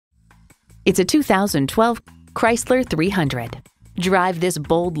It's a 2012 Chrysler 300. Drive this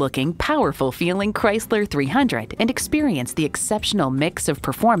bold-looking, powerful-feeling Chrysler 300 and experience the exceptional mix of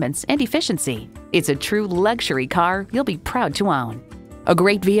performance and efficiency. It's a true luxury car you'll be proud to own. A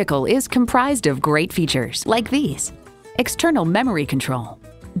great vehicle is comprised of great features like these: external memory control,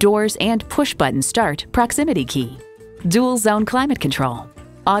 doors and push-button start proximity key, dual-zone climate control,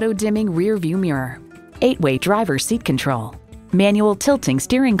 auto-dimming rear-view mirror, 8-way driver seat control, manual tilting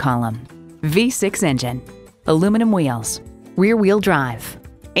steering column, V6 engine, aluminum wheels, rear-wheel drive,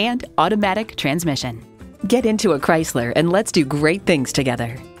 and automatic transmission. Get into a Chrysler and let's do great things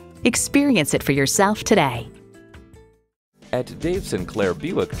together. Experience it for yourself today. At Dave Sinclair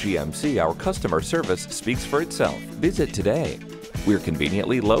Buick GMC, our customer service speaks for itself. Visit today. We're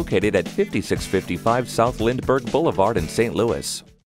conveniently located at 5655 South Lindbergh Boulevard in St. Louis.